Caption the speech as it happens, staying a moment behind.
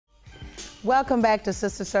Welcome back to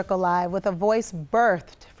Sister Circle Live. With a voice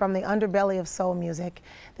birthed from the underbelly of soul music,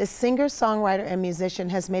 this singer, songwriter, and musician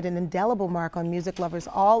has made an indelible mark on music lovers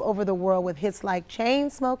all over the world with hits like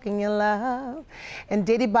Chainsmoking in Love and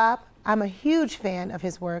Diddy Bop. I'm a huge fan of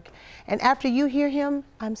his work, and after you hear him,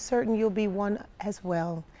 I'm certain you'll be one as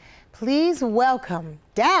well. Please welcome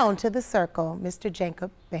down to the circle, Mr. Jacob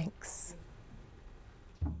Banks.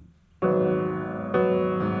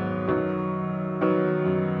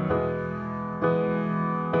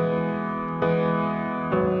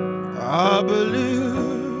 I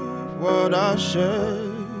believe what I say.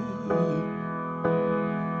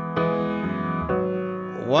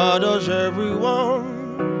 Why does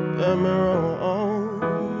everyone get me wrong?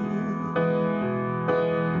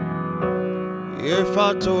 If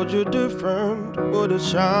I told you different, would it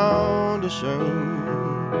sound the same?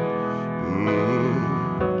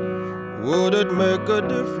 Would it make a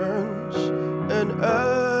difference in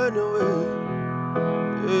any way?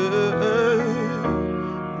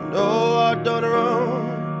 No, I done wrong,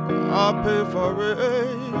 I pay for it.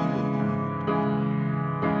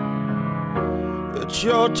 It's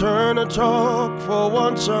your turn to talk, for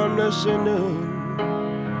once I'm listening.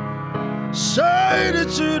 Say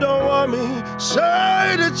that you don't want me,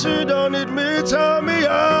 say that you don't need me. Tell me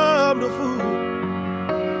I'm the fool.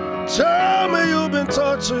 Tell me you've been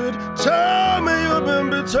tortured, tell me you've been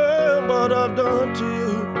betrayed, what I've done to you.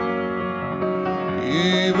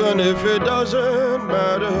 Even if it doesn't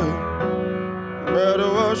matter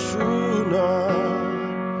what's true now.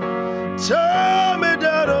 Tell me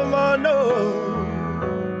that I know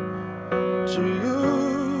to you.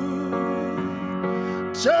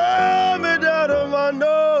 Tell me that I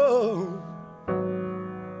know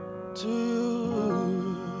to you.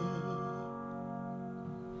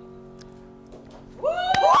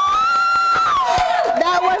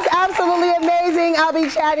 That was absolutely amazing. I'll be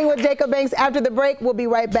chatting with Jacob Banks after the break. We'll be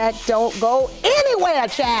right back. Don't go anywhere,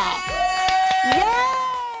 child. Yeah.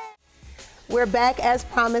 We're back as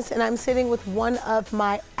promised, and I'm sitting with one of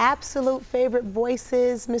my absolute favorite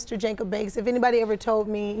voices, Mr. Jacob Banks. If anybody ever told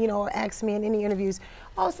me, or asked me in any interviews,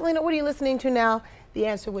 oh, Selena, what are you listening to now? The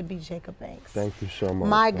answer would be Jacob Banks. Thank you so much.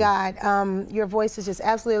 My God, your voice is just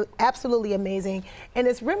absolutely amazing, and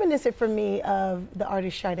it's reminiscent for me of the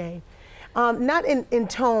artist Sade. Not in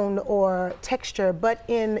tone or texture, but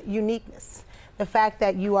in uniqueness. The fact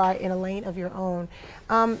that you are in a lane of your own.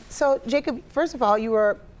 So, Jacob, first of all, you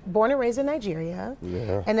were born and raised in Nigeria.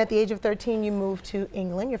 Yeah. And at the age of 13, you moved to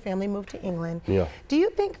England. Your family moved to England. Yeah. Do you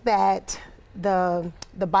think that the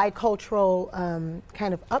bicultural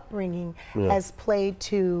kind of upbringing has played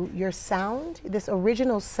to your sound, this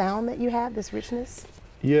original sound that you have, this richness?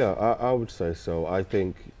 Yeah, I would say so. I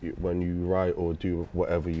think when you write or do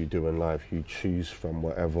whatever you do in life, you choose from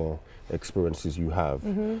whatever experiences you have.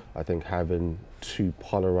 I think having two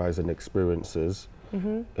polarizing experiences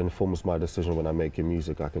informs my decision when I'm making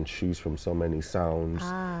music. I can choose from so many sounds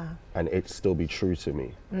and it still be true to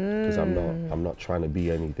me. Because I'm not trying to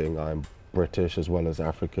be anything. I'm British as well as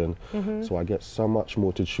African. So I get so much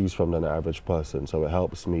more to choose from than the average person. So it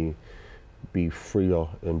helps me be freer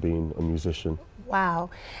in being a musician. Wow.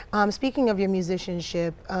 Speaking of your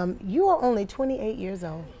musicianship, you are only 28 years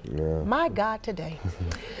old. Yeah. My God, today.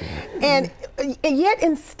 and yet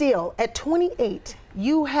and still, at 28,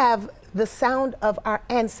 you have the sound of our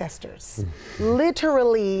ancestors,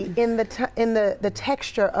 literally in the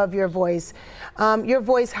texture of your voice. Your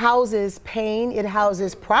voice houses pain, it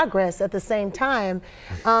houses progress at the same time.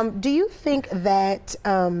 Do you think that,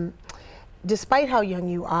 despite how young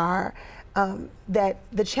you are, that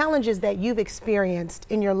the challenges that you've experienced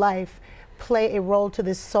in your life play a role to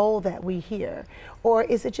this soul that we hear? Or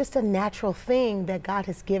is it just a natural thing that God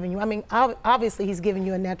has given you? I mean, obviously He's given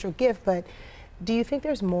you a natural gift, but do you think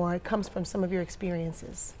there's more? It comes from some of your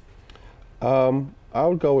experiences. I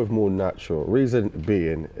would go with more natural. Reason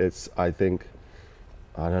being, I think,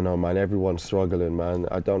 I don't know, man, everyone's struggling, man.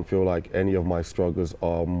 I don't feel like any of my struggles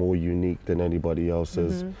are more unique than anybody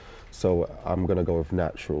else's. So I'm gonna go with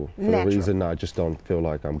natural. For the reason that I just don't feel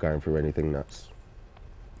like I'm going through anything that's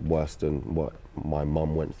worse than what my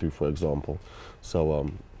mum went through, for example. So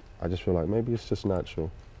I just feel like maybe it's just natural.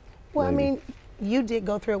 Well, maybe. I mean, you did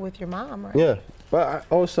go through it with your mom, right? Yeah, but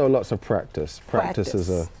also lots of practice. Practice is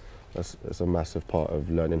a massive part of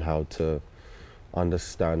learning how to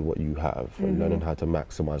understand what you have and learning how to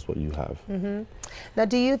maximize what you have. Now,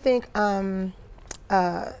 do you think, well,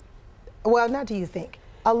 not do you think,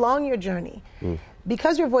 along your journey,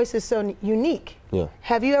 because your voice is so unique,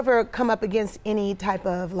 have you ever come up against any type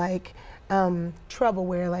of trouble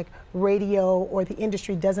where like radio or the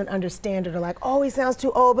industry doesn't understand it, or like, oh, he sounds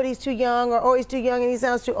too old, but he's too young, or oh, he's too young and he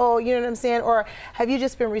sounds too old, you know what I'm saying? Or have you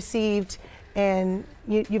just been received and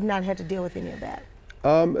you've not had to deal with any of that?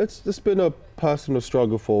 It's just been a personal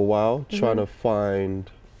struggle for a while, trying to find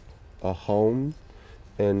a home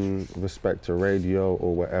in respect to radio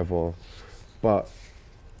or whatever. But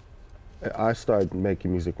I started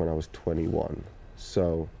making music when I was 21.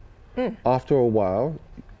 So after a while,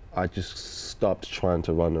 I just stopped trying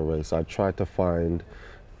to run a race. I tried to find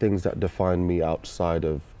things that define me outside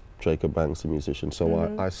of Jacob Banks, the musician.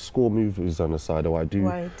 So I score movies on the side, or I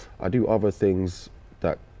do other things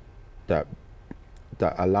that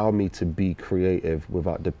allow me to be creative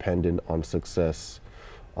without depending on success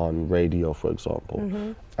on radio, for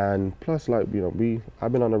example. And plus, like, you know,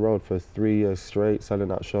 I've been on the road for 3 years straight,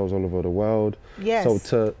 selling out shows all over the world. Yes.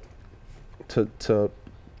 So to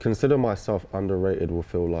consider myself underrated will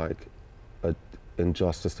feel like an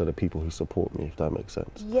injustice to the people who support me, if that makes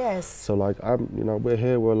sense. Yes. So like, you know, we're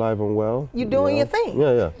here, we're alive and well. You're doing your thing.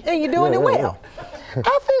 Yeah, yeah. And you're doing it well.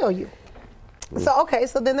 I feel you. So, okay,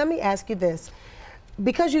 so then let me ask you this.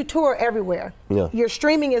 Because you tour everywhere, your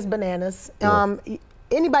streaming is bananas.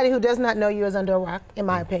 Anybody who does not know you is under a rock, in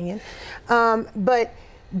my opinion. But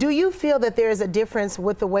do you feel that there is a difference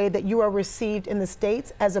with the way that you are received in the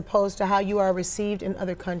States as opposed to how you are received in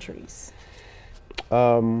other countries?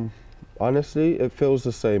 Honestly, it feels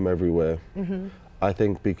the same everywhere. I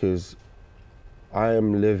think because I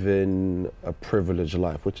am living a privileged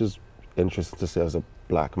life, which is interesting to say as a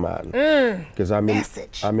black man, because I'm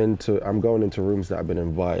going into rooms that I've been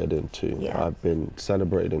invited into. I've been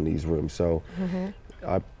celebrated in these rooms. So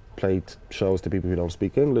I played shows to people who don't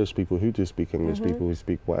speak English, people who do speak English, people who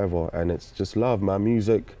speak whatever, and it's just love. My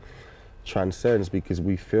music transcends because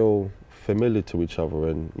we feel familiar to each other,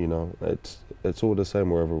 and you know, it's all the same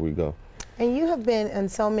wherever we go. And you have been on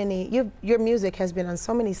so many, your music has been on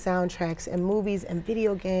so many soundtracks and movies and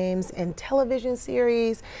video games and television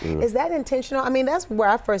series. Is that intentional? I mean, that's where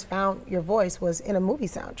I first found your voice, was in a movie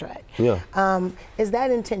soundtrack. Is that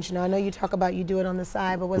intentional? I know you talk about you do it on the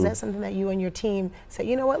side, but was that something that you and your team said,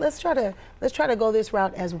 you know what, let's try to go this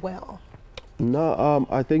route as well? No,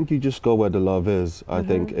 I think you just go where the love is. I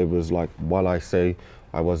think it was like, while I say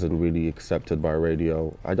I wasn't really accepted by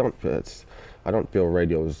radio, I don't feel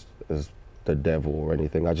radio is the devil or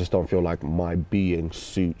anything. I just don't feel like my being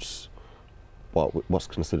suits what's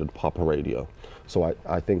considered pop radio. So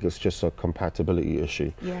I think it's just a compatibility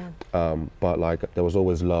issue. But like, there was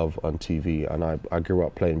always love on TV, and I grew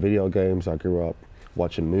up playing video games, I grew up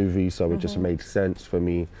watching movies, so it just made sense for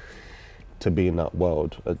me to be in that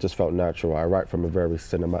world. It just felt natural. I write from a very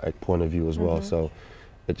cinematic point of view as well, so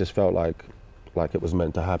it just felt like it was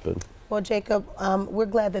meant to happen. Well, Jacob, we're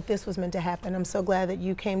glad that this was meant to happen. I'm so glad that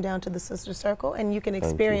you came down to the Sister Circle, and you can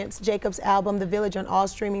experience Jacob's album, The Village, on all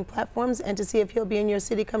streaming platforms. And to see if he'll be in your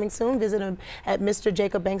city coming soon, visit him at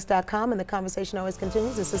MrJacobBanks.com, and the conversation always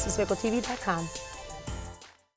continues at SisterCircleTV.com.